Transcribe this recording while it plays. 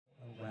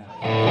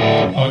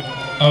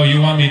Oh,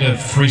 you want me to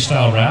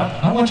freestyle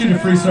rap? I want you to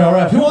freestyle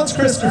rap. Who wants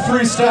Chris to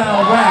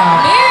freestyle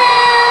rap?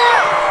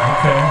 Yeah!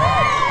 Okay.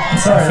 I'm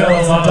sorry, I feel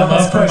a lot of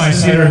love for my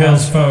Cedar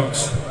Hills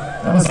folks.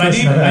 I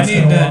need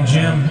that,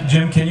 Jim.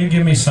 Jim, can you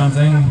give me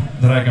something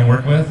that I can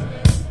work with?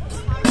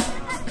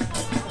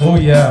 Oh,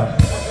 yeah.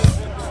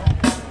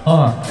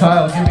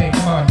 Kyle, give me,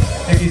 come on.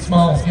 Iggy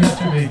Smalls, give it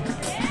to me.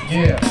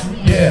 Yeah,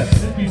 yeah.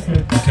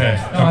 Okay,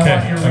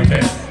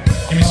 okay.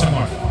 Give me some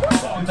more.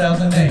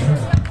 2008.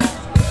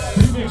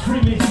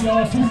 Remix,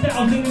 y'all,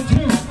 2002.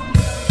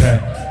 Okay.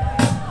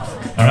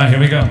 All right, here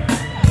we go.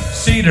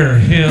 Cedar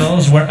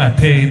Hills, where I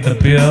paid the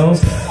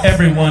bills.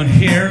 Everyone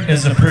here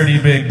is a pretty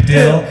big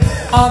deal.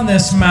 On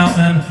this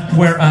mountain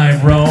where I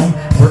roam,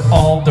 where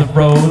all the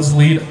roads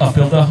lead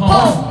uphill to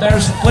home.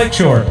 There's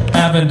Lakeshore,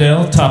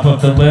 Avondale, top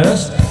of the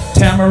list.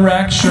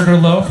 Tamarack,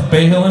 Sugarloaf,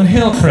 Bay Hill, and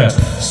Hillcrest.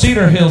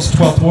 Cedar Hills,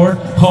 12th Ward,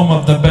 home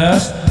of the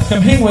best.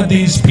 Come hang with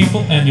these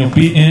people and you'll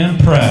be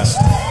impressed.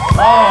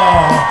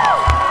 Oh.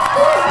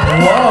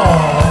 Whoa.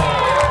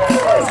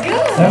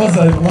 That was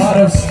a lot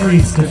of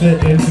streets to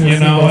fit into a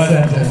single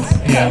sentence.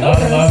 Yeah, a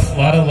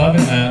lot of love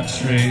in that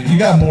street. You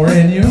got more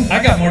in you?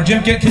 I got more.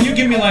 Jim, can you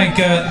give me like,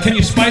 can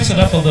you spice it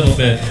up a little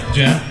bit,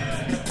 Jim?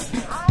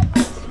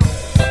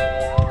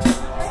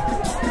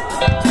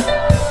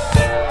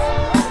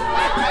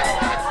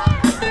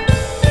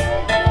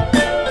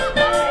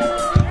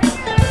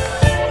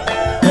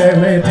 Hey,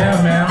 lay it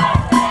down, man.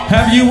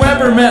 Have you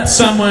ever met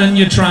someone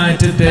you tried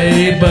to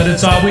date, but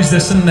it's always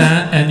this and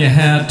that, and you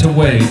had to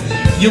wait?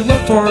 You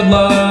look for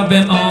love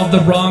in all the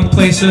wrong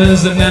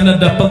places and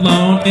ended up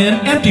alone in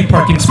empty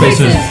parking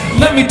spaces.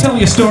 Let me tell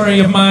you a story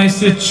of my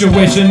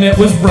situation. It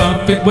was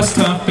rough, it was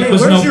tough, it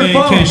was no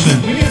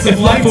vacation. If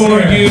love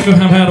for you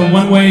have had a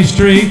one-way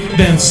street,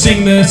 then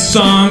sing this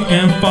song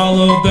and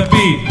follow the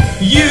beat.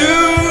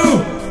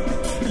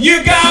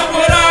 You got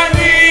what I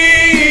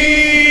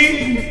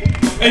need,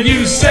 and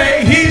you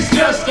say he's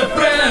just a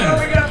friend,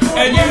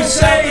 and you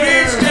say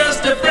he's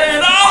just a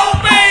friend. Oh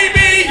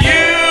baby,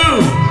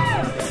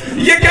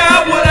 you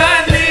got what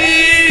I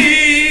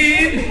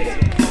need,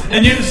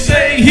 and you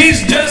say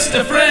he's just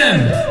a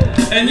friend,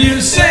 and you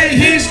say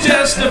he's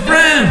just a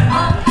friend.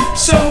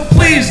 So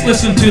please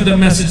listen to the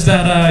message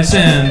that I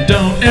send.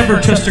 Don't ever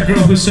trust a girl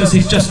who says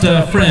he's just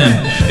a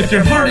friend. If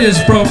your heart is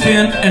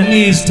broken and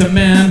needs to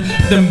mend,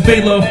 then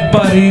Bayloaf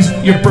buddies,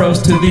 your bros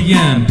to the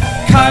end.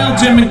 Kyle,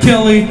 Jim, and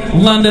Kelly,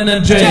 London,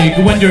 and Jake.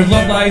 When your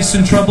love life's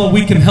in trouble,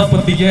 we can help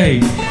with the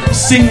ache.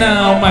 Sing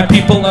now, my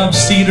people of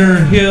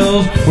Cedar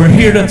Hills. We're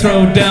here to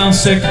throw down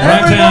sick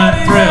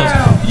ragtime thrills.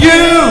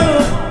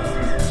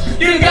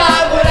 You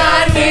got what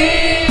I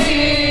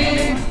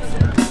need,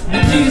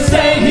 and you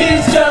say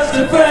he's just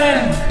a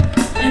friend,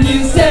 and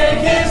you say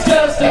he's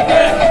just a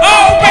friend.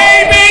 Oh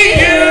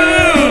baby,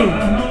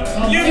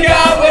 you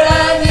got what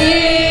I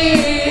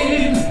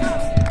need,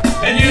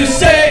 and you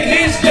say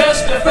he's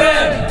just a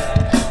friend,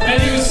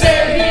 and you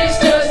say he's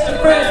just a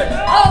friend.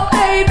 Oh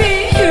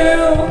baby,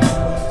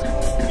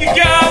 you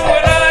got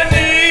what I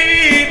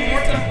need.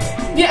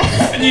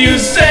 Yeah. And you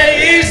say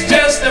he's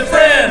just a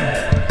friend,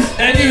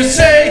 and you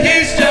say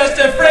he's just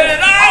a friend.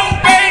 Oh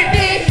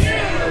baby,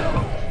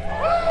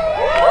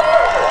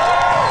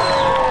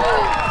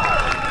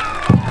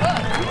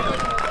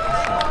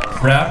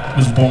 rap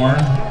was born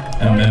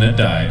and then it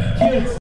died.